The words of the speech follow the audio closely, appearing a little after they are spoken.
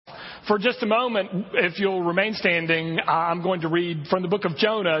For just a moment, if you'll remain standing, I'm going to read from the book of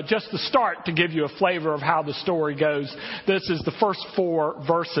Jonah, just the start, to give you a flavor of how the story goes. This is the first 4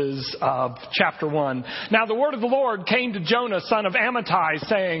 verses of chapter 1. Now the word of the Lord came to Jonah, son of Amittai,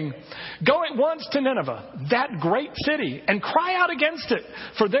 saying, "Go at once to Nineveh, that great city, and cry out against it,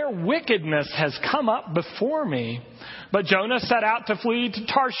 for their wickedness has come up before me." But Jonah set out to flee to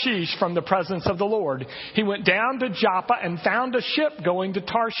Tarshish from the presence of the Lord. He went down to Joppa and found a ship going to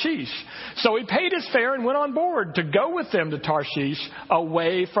Tarshish. So he paid his fare and went on board to go with them to Tarshish,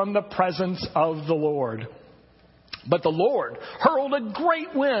 away from the presence of the Lord. But the Lord hurled a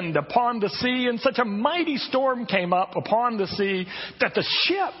great wind upon the sea, and such a mighty storm came up upon the sea that the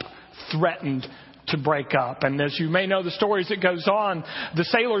ship threatened to break up. And as you may know the story as it goes on, the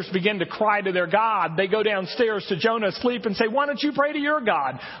sailors begin to cry to their God. They go downstairs to Jonah asleep and say, "Why don't you pray to your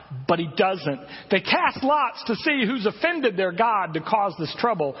God?" But he doesn't. They cast lots to see who's offended their God to cause this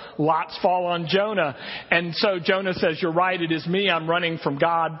trouble. Lots fall on Jonah. And so Jonah says, "You're right, it is me. I'm running from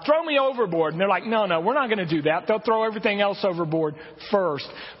God. Throw me overboard." And they're like, no, we're not going to do that. They'll throw everything else overboard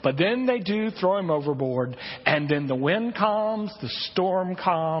first. But then they do throw him overboard. And then the wind comes, the storm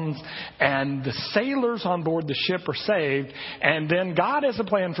comes, and the sailors on board the ship are saved. And then God has a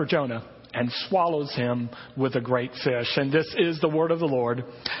plan for Jonah and swallows him with a great fish. And this is the word of the Lord.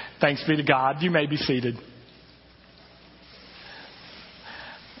 Thanks be to God. You may be seated.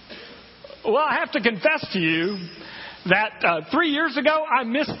 Well, I have to confess to you that 3 years ago, I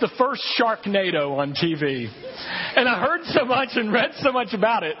missed the first Sharknado on TV. And I heard so much and read so much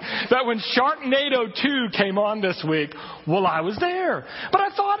about it that when Sharknado 2 came on this week, well, I was there. But I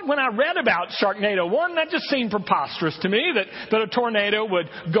thought when I read about Sharknado 1, that just seemed preposterous to me, that a tornado would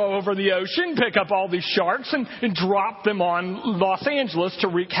go over the ocean, pick up all these sharks, and drop them on Los Angeles to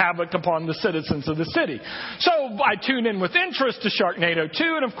wreak havoc upon the citizens of the city. So I tuned in with interest to Sharknado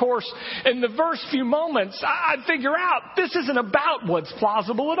 2, and of course, in the first few moments, I'd figure out this isn't about what's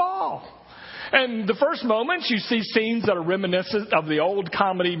plausible at all. And the first moments, you see scenes that are reminiscent of the old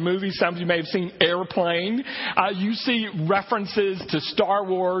comedy movies. Some of you may have seen Airplane. You see references to Star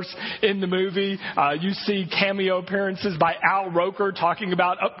Wars in the movie. You see cameo appearances by Al Roker talking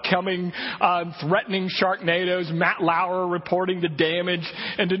about upcoming threatening Sharknadoes. Matt Lauer reporting the damage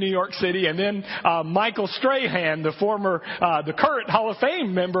into New York City. And then Michael Strahan, the current Hall of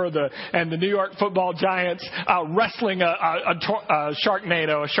Fame member of the New York Football Giants, wrestling a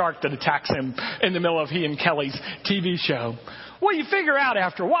Sharknado, a shark that attacks him in the middle of he and Kelly's TV show. Well, you figure out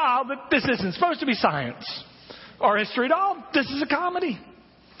after a while that this isn't supposed to be science or history at all. This is a comedy.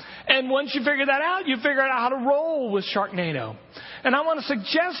 And once you figure that out, you figure out how to roll with Sharknado. And I want to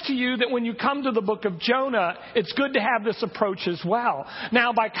suggest to you that when you come to the book of Jonah, it's good to have this approach as well.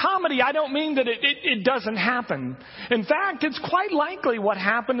 Now, by comedy, I don't mean that it doesn't happen. In fact, it's quite likely what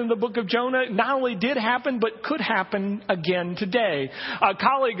happened in the book of Jonah not only did happen, but could happen again today. A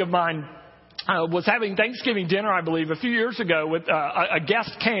colleague of mine was having Thanksgiving dinner, I believe, a few years ago. With a guest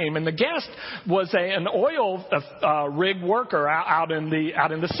came, and the guest was an oil rig worker out in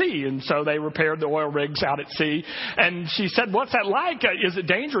the sea, and so they repaired the oil rigs out at sea. And she said, "What's that like? Is it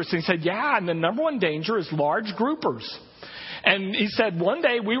dangerous?" And he said, "Yeah, and the number one danger is large groupers." And he said, one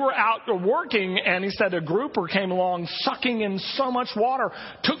day we were out working, and he said a grouper came along sucking in so much water,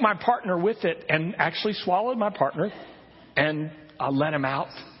 took my partner with it, and actually swallowed my partner and let him out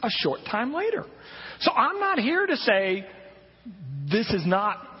a short time later. So I'm not here to say this is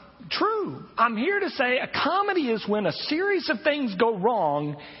not true. I'm here to say a comedy is when a series of things go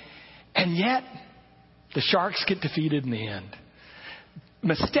wrong, and yet the sharks get defeated in the end.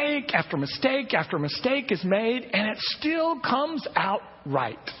 Mistake after mistake after mistake is made, and it still comes out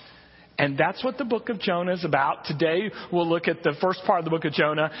right. And that's what the book of Jonah is about. Today, we'll look at the first part of the book of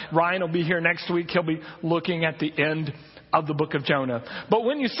Jonah. Ryan will be here next week. He'll be looking at the end of the book of Jonah. But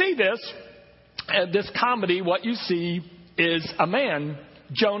when you see this comedy, what you see is a man,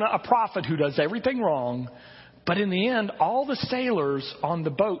 Jonah, a prophet who does everything wrong. But in the end, all the sailors on the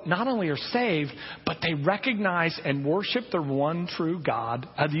boat not only are saved, but they recognize and worship the one true God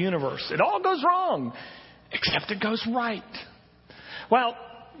of the universe. It all goes wrong, except it goes right. Well,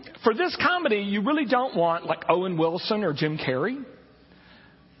 for this comedy, you really don't want like Owen Wilson or Jim Carrey.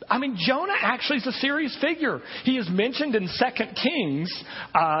 I mean, Jonah actually is a serious figure. He is mentioned in 2 Kings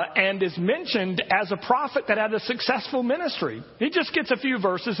and is mentioned as a prophet that had a successful ministry. He just gets a few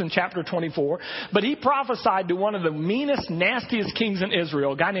verses in chapter 24, but he prophesied to one of the meanest, nastiest kings in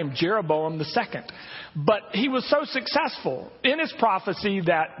Israel, a guy named Jeroboam II. But he was so successful in his prophecy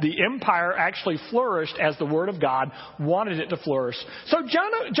that the empire actually flourished as the word of God wanted it to flourish. So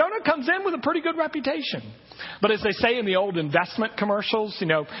Jonah comes in with a pretty good reputation. But as they say in the old investment commercials,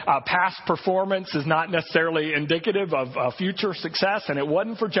 past performance is not necessarily indicative of future success, and it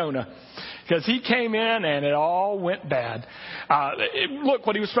wasn't for Jonah. Because he came in and it all went bad. Look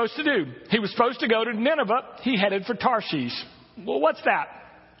what he was supposed to do. He was supposed to go to Nineveh. He headed for Tarshish. Well, what's that?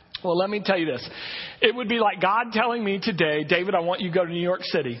 Well, let me tell you this. It would be like God telling me today, David, I want you to go to New York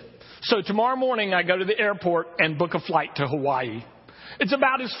City. So tomorrow morning I go to the airport and book a flight to Hawaii. It's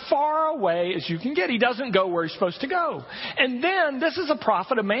about as far away as you can get. He doesn't go where he's supposed to go. And then this is a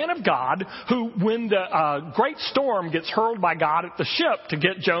prophet, a man of God, who when the great storm gets hurled by God at the ship to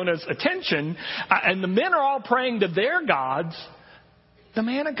get Jonah's attention, and the men are all praying to their gods, the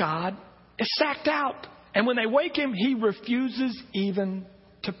man of God is sacked out. And when they wake him, he refuses even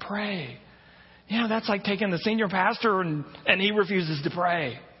to pray. You know, that's like taking the senior pastor and he refuses to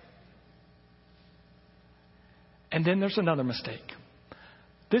pray. And then there's another mistake.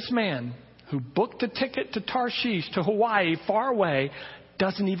 This man who booked a ticket to Tarshish, to Hawaii, far away,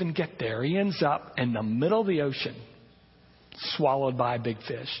 doesn't even get there. He ends up in the middle of the ocean, swallowed by a big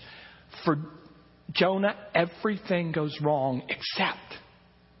fish. For Jonah, everything goes wrong except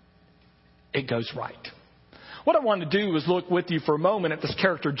it goes right. What I want to do is look with you for a moment at this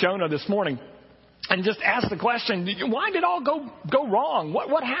character Jonah this morning and just ask the question, why did it all go wrong?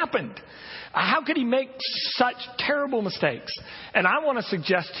 What happened? How could he make such terrible mistakes? And I want to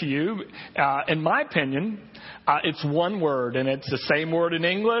suggest to you, in my opinion, it's one word, and it's the same word in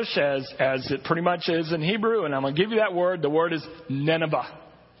English as it pretty much is in Hebrew, and I'm going to give you that word. The word is Nineveh.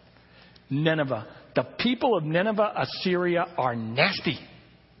 Nineveh. The people of Nineveh, Assyria, are nasty,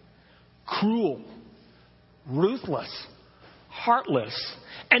 cruel, ruthless, heartless.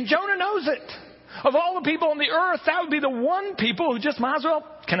 And Jonah knows it. Of all the people on the earth, that would be the one people who just might as well,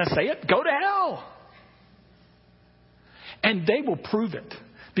 can I say it, go to hell. And they will prove it.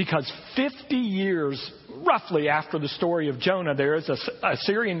 Because 50 years, roughly after the story of Jonah, there is a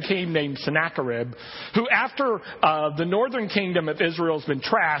Syrian king named Sennacherib, who after the northern kingdom of Israel has been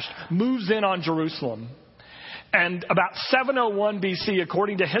trashed, moves in on Jerusalem. And about 701 BC,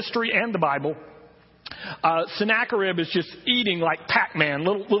 according to history and the Bible, Sennacherib is just eating like Pac-Man,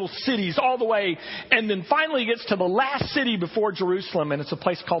 little cities all the way. And then finally he gets to the last city before Jerusalem, and it's a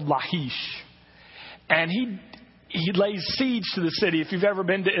place called Lachish. And he lays siege to the city. If you've ever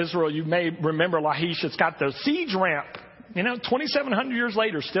been to Israel, you may remember Lachish. It's got the siege ramp, 2,700 years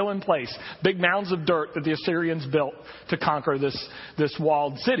later, still in place. Big mounds of dirt that the Assyrians built to conquer this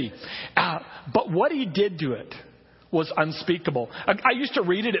walled city. But what he did to it was unspeakable. I used to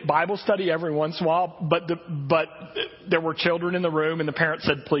read it at Bible study every once in a while, but there were children in the room and the parents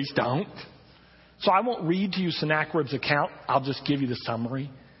said, please don't. So I won't read to you Sennacherib's account. I'll just give you the summary.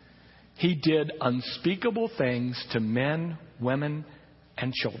 He did unspeakable things to men, women,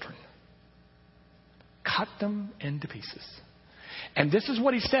 and children. Cut them into pieces. And this is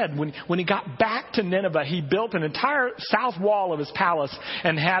what he said. When he got back to Nineveh, he built an entire south wall of his palace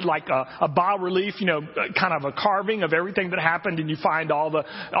and had like a bas-relief, kind of a carving of everything that happened. And you find all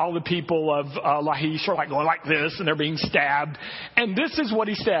the people of Lachish are like going like this, and they're being stabbed. And this is what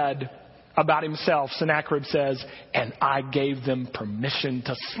he said about himself. Sennacherib says, and I gave them permission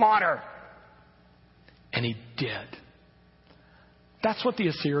to slaughter. And he did. That's what the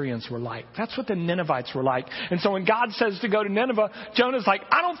Assyrians were like. That's what the Ninevites were like. And so when God says to go to Nineveh, Jonah's like,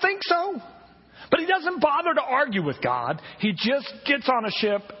 I don't think so. But he doesn't bother to argue with God. He just gets on a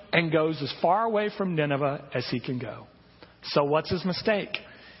ship and goes as far away from Nineveh as he can go. So what's his mistake?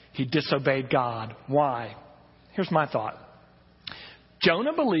 He disobeyed God. Why? Here's my thought.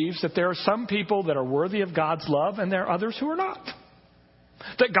 Jonah believes that there are some people that are worthy of God's love and there are others who are not.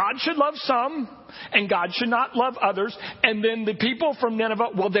 That God should love some and God should not love others. And then the people from Nineveh,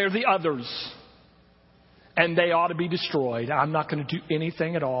 well, they're the others. And they ought to be destroyed. I'm not going to do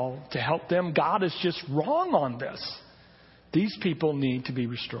anything at all to help them. God is just wrong on this. These people need to be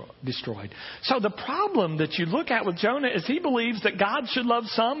destroyed. So the problem that you look at with Jonah is he believes that God should love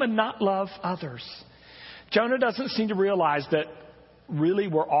some and not love others. Jonah doesn't seem to realize that really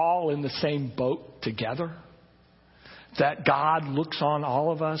we're all in the same boat together. That God looks on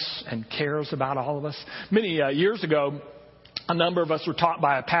all of us and cares about all of us. Many years ago, a number of us were taught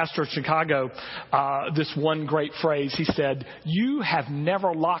by a pastor in Chicago this one great phrase. He said, you have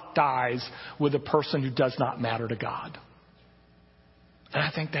never locked eyes with a person who does not matter to God. And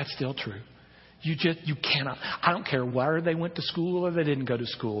I think that's still true. You cannot. I don't care where they went to school or they didn't go to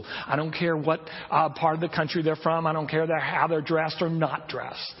school. I don't care what part of the country they're from. I don't care how they're dressed or not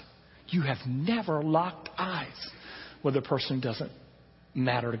dressed. You have never locked eyes with a person who doesn't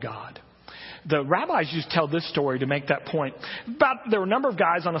matter to God. The rabbis used to tell this story to make that point. There were a number of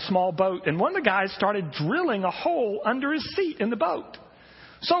guys on a small boat, and one of the guys started drilling a hole under his seat in the boat.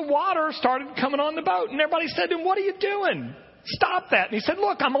 So water started coming on the boat, and everybody said to him, "What are you doing? Stop that." And he said,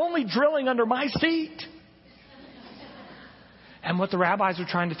 "Look, I'm only drilling under my seat." And what the rabbis are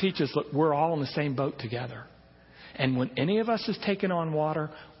trying to teach us, look, we're all in the same boat together. And when any of us is taking on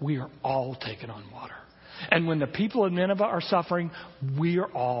water, we are all taking on water. And when the people of Nineveh are suffering, we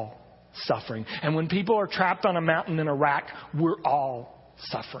are all suffering. And when people are trapped on a mountain in Iraq, we're all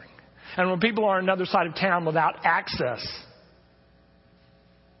suffering. And when people are on another side of town without access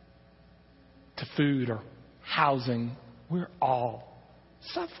to food or housing, we're all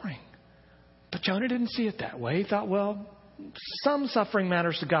suffering. But Jonah didn't see it that way. He thought, well, some suffering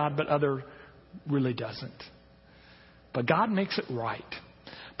matters to God, but other really doesn't. But God makes it right.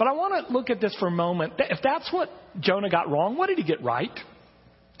 But I want to look at this for a moment. If that's what Jonah got wrong, what did he get right?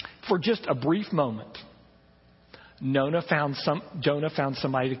 For just a brief moment, Jonah found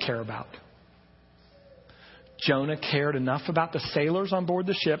somebody to care about. Jonah cared enough about the sailors on board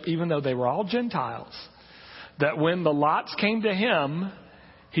the ship, even though they were all Gentiles, that when the lots came to him,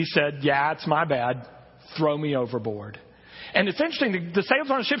 he said, "Yeah, it's my bad. Throw me overboard." And it's interesting, the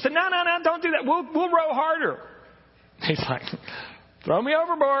sailors on the ship said, no, don't do that. We'll row harder. He's like, "Throw me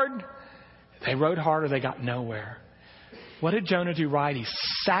overboard." They rowed harder. They got nowhere. What did Jonah do right? He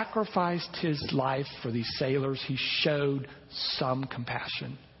sacrificed his life for these sailors. He showed some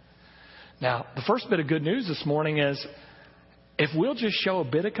compassion. Now, the first bit of good news this morning is if we'll just show a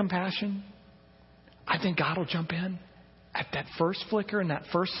bit of compassion, I think God will jump in. At that first flicker and that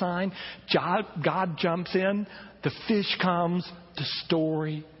first sign, God jumps in, the fish comes, the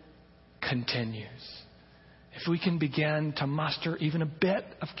story continues. If we can begin to muster even a bit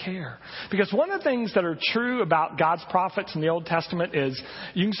of care. Because one of the things that are true about God's prophets in the Old Testament is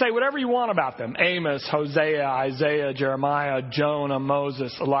you can say whatever you want about them. Amos, Hosea, Isaiah, Jeremiah, Jonah,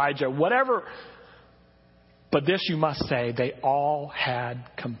 Moses, Elijah, whatever. But this you must say, they all had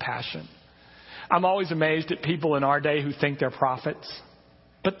compassion. I'm always amazed at people in our day who think they're prophets,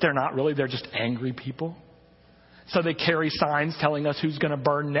 but they're not really. They're just angry people. So they carry signs telling us who's going to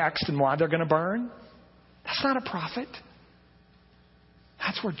burn next and why they're going to burn. That's not a prophet.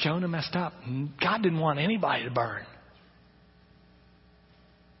 That's where Jonah messed up. God didn't want anybody to burn.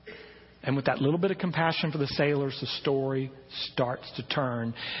 And with that little bit of compassion for the sailors, the story starts to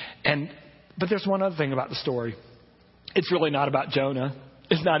turn. But there's one other thing about the story. It's really not about Jonah.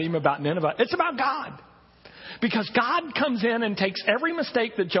 It's not even about Nineveh. It's about God. Because God comes in and takes every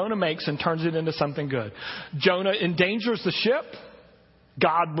mistake that Jonah makes and turns it into something good. Jonah endangers the ship.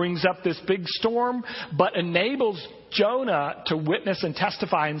 God brings up this big storm, but enables Jonah to witness and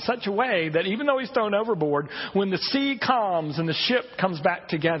testify in such a way that even though he's thrown overboard, when the sea calms and the ship comes back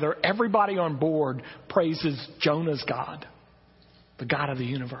together, everybody on board praises Jonah's God, the God of the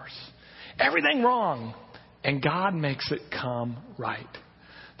universe. Everything wrong, and God makes it come right.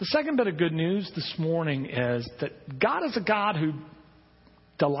 The second bit of good news this morning is that God is a God who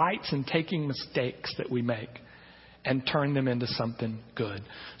delights in taking mistakes that we make and turn them into something good.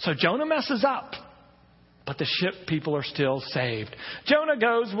 So Jonah messes up, but the ship people are still saved. Jonah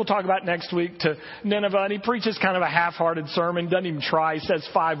goes, we'll talk about next week, to Nineveh, and he preaches kind of a half-hearted sermon, doesn't even try, he says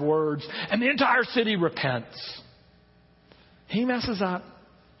 5 words, and the entire city repents. He messes up,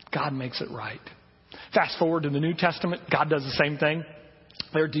 God makes it right. Fast forward to the New Testament, God does the same thing.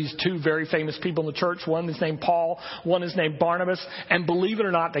 There are these 2 very famous people in the church. One is named Paul. One is named Barnabas. And believe it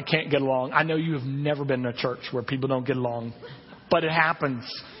or not, they can't get along. I know you have never been in a church where people don't get along, but it happens.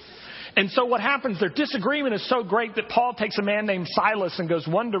 And so what happens, their disagreement is so great that Paul takes a man named Silas and goes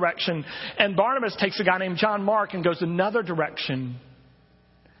one direction, and Barnabas takes a guy named John Mark and goes another direction.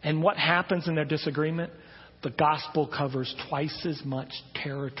 And what happens in their disagreement? The gospel covers twice as much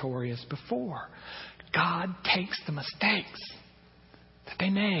territory as before. God takes the mistakes that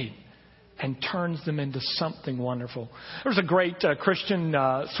they made and turns them into something wonderful. There was a great Christian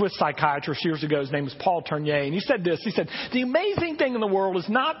Swiss psychiatrist years ago. His name was Paul Tournier. And he said this. He said, the amazing thing in the world is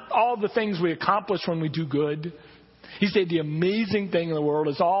not all the things we accomplish when we do good. He said the amazing thing in the world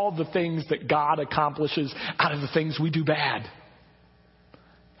is all the things that God accomplishes out of the things we do bad.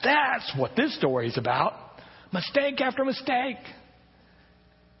 That's what this story is about. Mistake after mistake.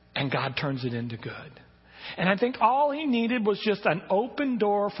 And God turns it into good. And I think all he needed was just an open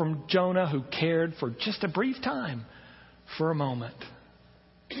door from Jonah, who cared for just a brief time, for a moment.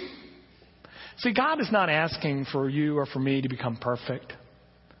 See, God is not asking for you or for me to become perfect.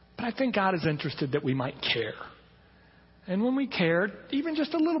 But I think God is interested that we might care. And when we care, even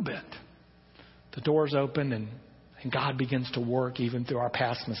just a little bit, the door's open and God begins to work even through our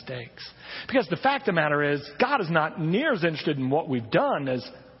past mistakes. Because the fact of the matter is, God is not near as interested in what we've done as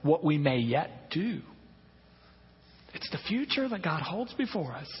what we may yet do. It's the future that God holds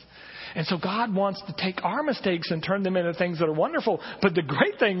before us. And so God wants to take our mistakes and turn them into things that are wonderful. But the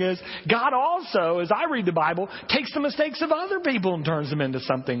great thing is, God also, as I read the Bible, takes the mistakes of other people and turns them into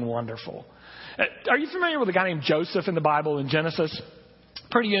something wonderful. Are you familiar with a guy named Joseph in the Bible in Genesis?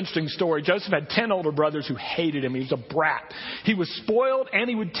 Pretty interesting story. Joseph had 10 older brothers who hated him. He was a brat. He was spoiled, and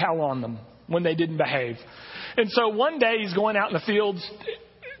he would tell on them when they didn't behave. And so one day he's going out in the fields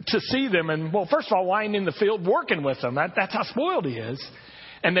to see them. And, well, first of all, why ain't in the field working with them? That's how spoiled he is.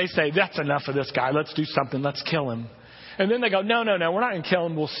 And they say, that's enough of this guy. Let's do something. Let's kill him. And then they go, no, we're not going to kill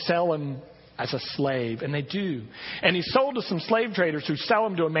him. We'll sell him as a slave. And they do. And he's sold to some slave traders who sell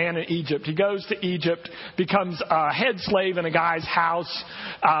him to a man in Egypt. He goes to Egypt, becomes a head slave in a guy's house,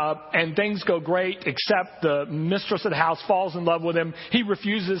 and things go great, except the mistress of the house falls in love with him. He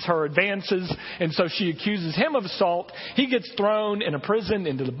refuses her advances, and so she accuses him of assault. He gets thrown in a prison,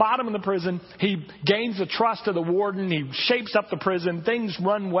 into the bottom of the prison. He gains the trust of the warden. He shapes up the prison. Things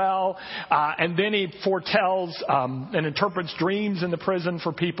run well, and then he foretells and interprets dreams in the prison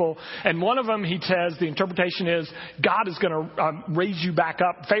for people. And one of them, he says, the interpretation is, God is going to raise you back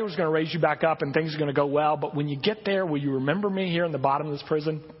up. Pharaoh's going to raise you back up, and things are going to go well. But when you get there, will you remember me here in the bottom of this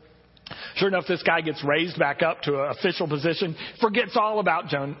prison? Sure enough, this guy gets raised back up to an official position, forgets all about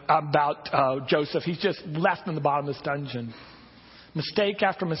Joseph. He's just left in the bottom of this dungeon. Mistake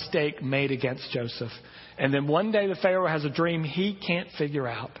after mistake made against Joseph. And then one day the Pharaoh has a dream he can't figure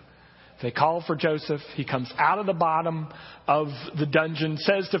out. They call for Joseph. He comes out of the bottom of the dungeon,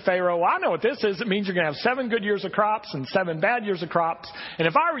 says to Pharaoh, well, I know what this is. It means you're going to have 7 good years of crops and 7 bad years of crops. And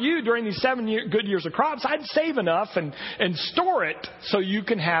if I were you during these 7 good years of crops, I'd save enough and store it so you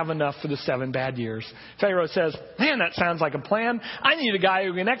can have enough for the 7 bad years. Pharaoh says, man, that sounds like a plan. I need a guy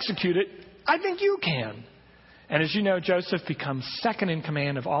who can execute it. I think you can. And as you know, Joseph becomes second in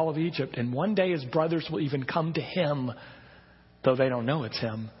command of all of Egypt. And one day his brothers will even come to him, though they don't know it's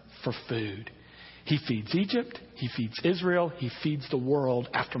him, for food. He feeds Egypt. He feeds Israel. He feeds the world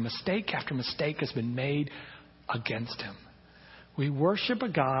after mistake has been made against him. We worship a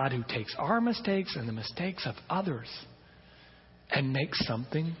God who takes our mistakes and the mistakes of others and makes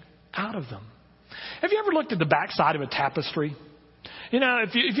something out of them. Have you ever looked at the backside of a tapestry? You know,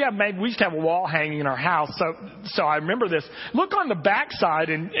 if you have, maybe we used to have a wall hanging in our house, so I remember this. Look on the backside,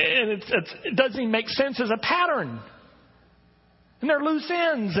 and it doesn't even make sense as a pattern. And there are loose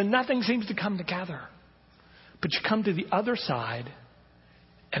ends, and nothing seems to come together. But you come to the other side,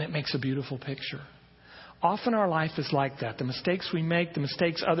 and it makes a beautiful picture. Often our life is like that. The mistakes we make, the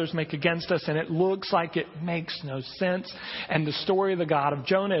mistakes others make against us, and it looks like it makes no sense. And the story of the God of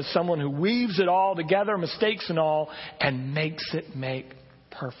Jonah is someone who weaves it all together, mistakes and all, and makes it make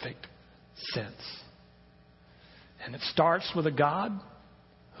perfect sense. And it starts with a God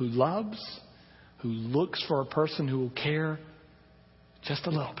who loves, who looks for a person who will care just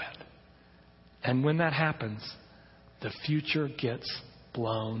a little bit. And when that happens, the future gets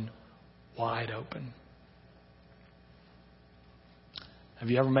blown wide open. Have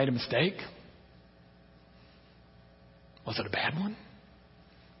you ever made a mistake? Was it a bad one?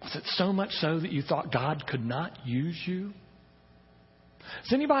 Was it so much so that you thought God could not use you?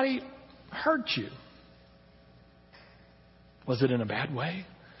 Has anybody hurt you? Was it in a bad way?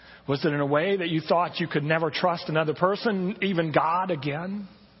 Was it in a way that you thought you could never trust another person, even God again?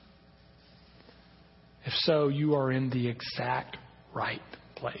 If so, you are in the exact right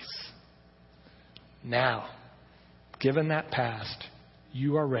place. Now, given that past,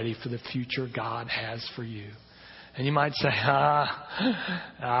 you are ready for the future God has for you. And you might say,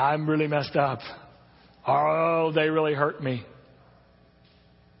 I'm really messed up. Oh, they really hurt me.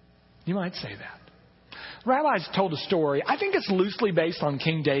 You might say that. Rabbis told a story. I think it's loosely based on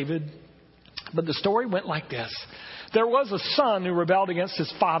King David. But the story went like this. There was a son who rebelled against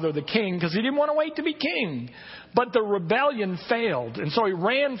his father, the king, because he didn't want to wait to be king. But the rebellion failed. And so he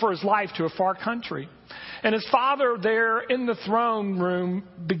ran for his life to a far country. And his father there in the throne room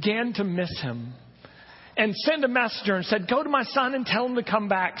began to miss him. And sent a messenger and said, go to my son and tell him to come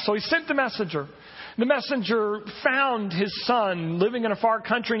back. So he sent the messenger. The messenger found his son living in a far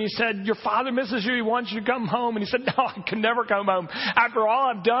country, and he said, your father misses you. He wants you to come home. And he said, no, I can never come home. After all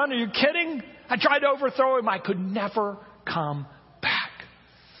I've done, are you kidding? I tried to overthrow him. I could never come back.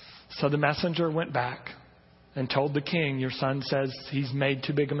 So the messenger went back and told the king, your son says he's made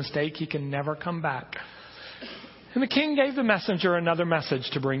too big a mistake. He can never come back. And the king gave the messenger another message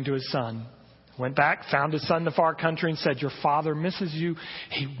to bring to his son. Went back, found his son in the far country, and said, your father misses you.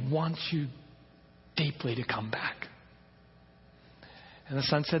 He wants you deeply to come back. And the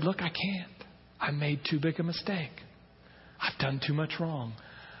son said, look, I can't. I made too big a mistake. I've done too much wrong.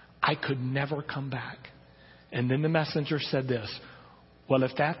 I could never come back. And then the messenger said this, well,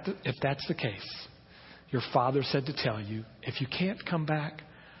 if that's the case, your father said to tell you, if you can't come back,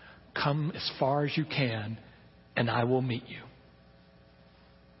 come as far as you can, and I will meet you.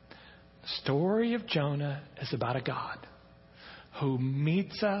 The story of Jonah is about a God who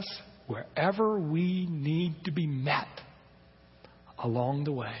meets us wherever we need to be met along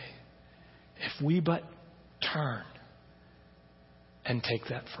the way, if we but turn and take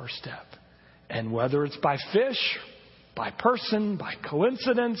that first step. And whether it's by fish, by person, by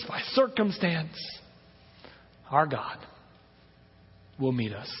coincidence, by circumstance, our God will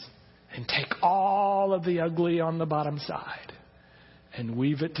meet us and take all of the ugly on the bottom side and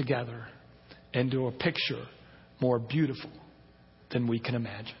weave it together into a picture more beautiful than we can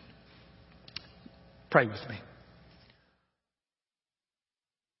imagine. Pray with me.